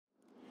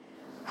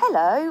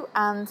Hello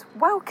and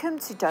welcome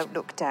to Don't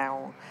Look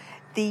Down,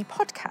 the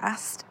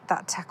podcast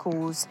that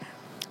tackles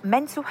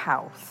mental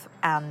health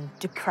and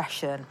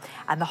depression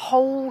and the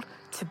whole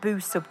taboo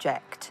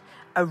subject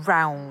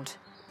around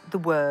the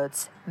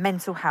words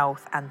mental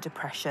health and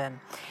depression.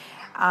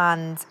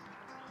 And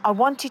I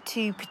wanted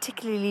to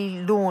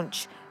particularly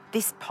launch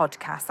this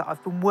podcast that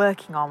I've been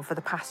working on for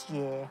the past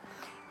year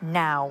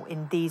now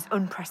in these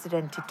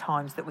unprecedented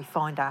times that we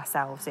find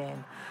ourselves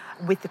in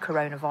with the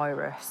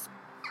coronavirus.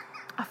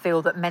 I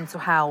feel that mental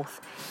health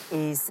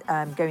is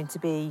going to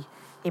be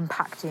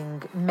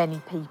impacting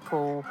many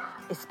people,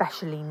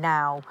 especially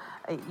now.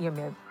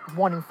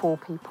 1 in 4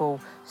 people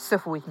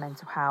suffer with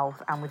mental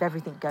health, and with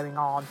everything going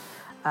on,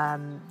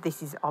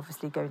 this is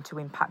obviously going to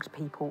impact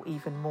people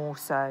even more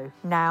so.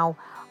 Now,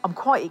 I'm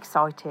quite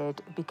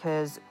excited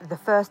because the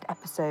first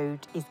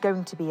episode is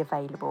going to be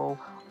available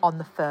on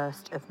the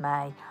 1st of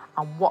May,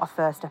 and what a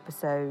first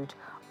episode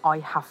I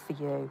have for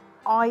you.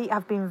 I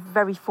have been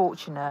very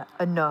fortunate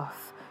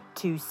enough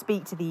to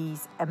speak to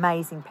these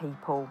amazing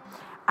people,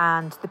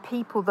 and the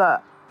people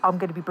that I'm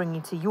going to be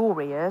bringing to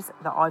your ears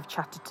that I've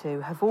chatted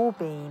to have all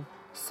been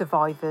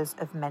survivors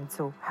of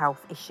mental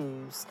health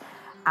issues,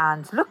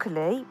 and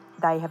luckily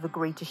they have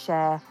agreed to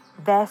share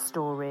their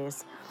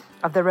stories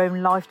of their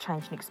own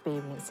life-changing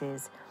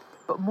experiences,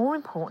 but more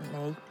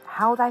importantly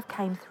how they've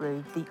came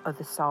through the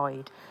other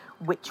side,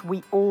 which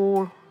we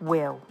all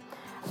will.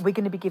 We're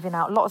going to be giving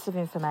out lots of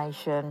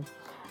information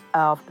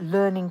of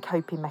learning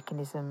coping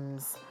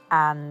mechanisms,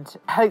 and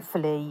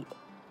hopefully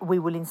we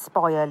will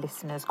inspire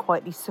listeners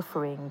quietly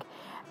suffering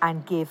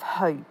and give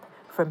hope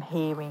from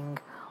hearing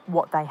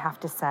what they have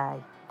to say.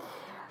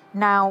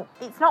 Now,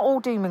 it's not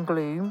all doom and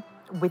gloom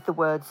with the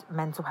words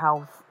mental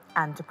health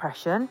and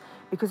depression,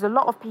 because a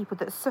lot of people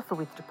that suffer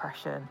with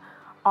depression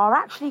are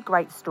actually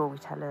great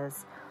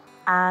storytellers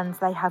and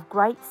they have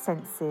great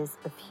senses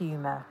of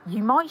humour.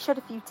 You might shed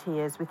a few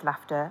tears with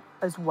laughter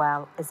as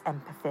well as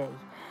empathy.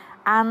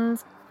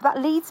 And that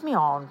leads me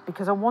on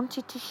because I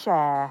wanted to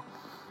share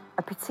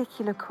a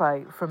particular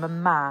quote from a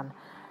man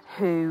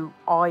who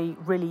I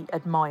really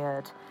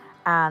admired,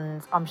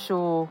 and I'm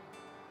sure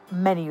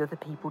many other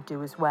people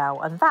do as well.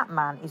 And that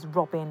man is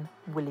Robin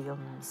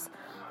Williams.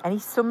 And he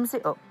sums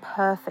it up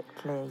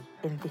perfectly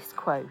in this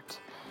quote.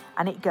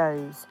 And it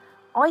goes,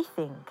 "I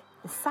think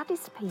the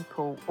saddest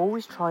people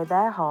always try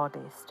their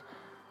hardest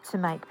to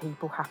make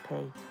people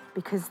happy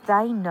because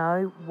they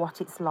know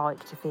what it's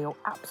like to feel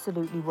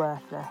absolutely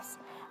worthless,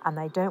 and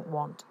they don't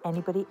want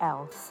anybody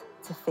else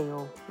to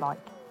feel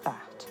like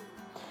that."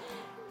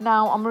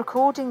 Now, I'm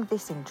recording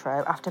this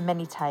intro after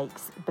many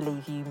takes,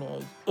 believe you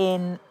me,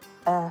 in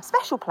a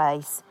special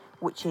place,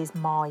 which is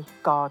my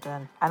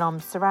garden. And I'm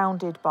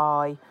surrounded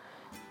by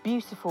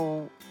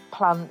beautiful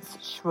plants,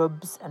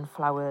 shrubs and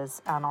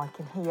flowers, and I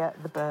can hear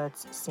the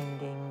birds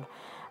singing.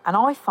 And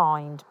I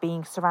find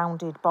being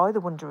surrounded by the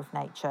wonder of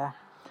nature,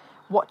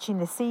 watching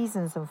the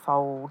seasons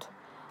unfold,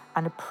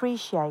 and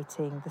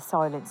appreciating the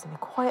silence in a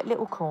quiet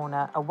little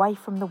corner away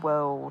from the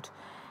world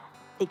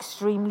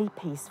extremely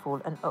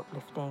peaceful and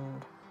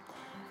uplifting.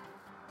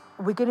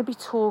 We're going to be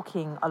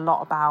talking a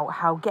lot about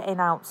how getting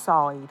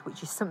outside,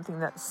 which is something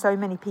that so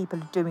many people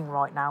are doing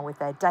right now with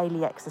their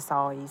daily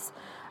exercise,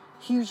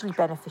 hugely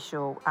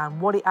beneficial, and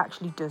what it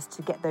actually does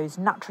to get those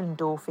natural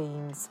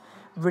endorphins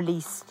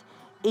released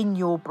in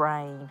your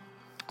brain.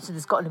 So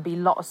there's got to be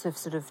lots of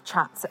sort of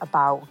chats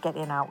about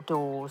getting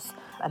outdoors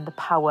and the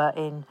power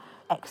in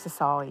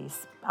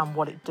exercise and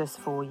what it does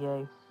for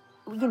you.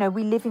 You know,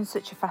 we live in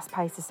such a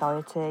fast-paced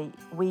society.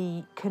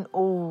 We can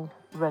all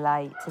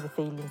relate to the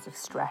feelings of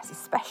stress,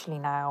 especially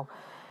now,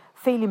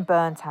 feeling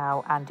burnt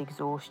out and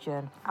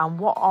exhaustion. And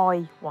what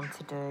I want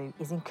to do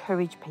is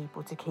encourage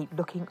people to keep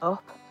looking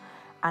up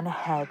and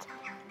ahead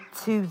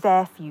to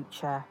their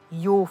future,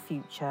 your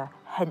future,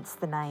 hence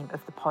the name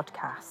of the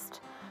podcast,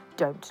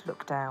 Don't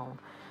Look Down.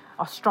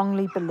 I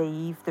strongly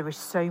believe there is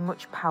so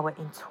much power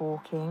in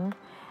talking,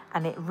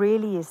 and it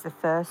really is the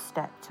first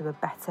step to a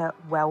better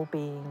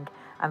well-being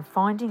and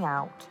finding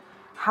out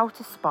how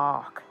to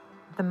spark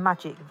the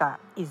magic that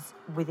is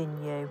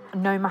within you,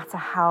 no matter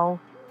how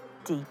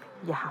deep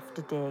you have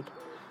to dig.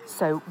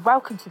 So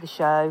welcome to the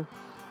show.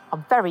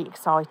 I'm very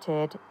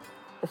excited.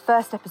 The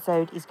first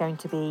episode is going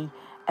to be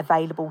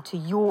available to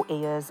your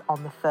ears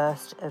on the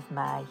 1st of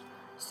May.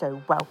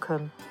 So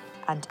welcome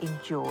and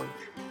enjoy.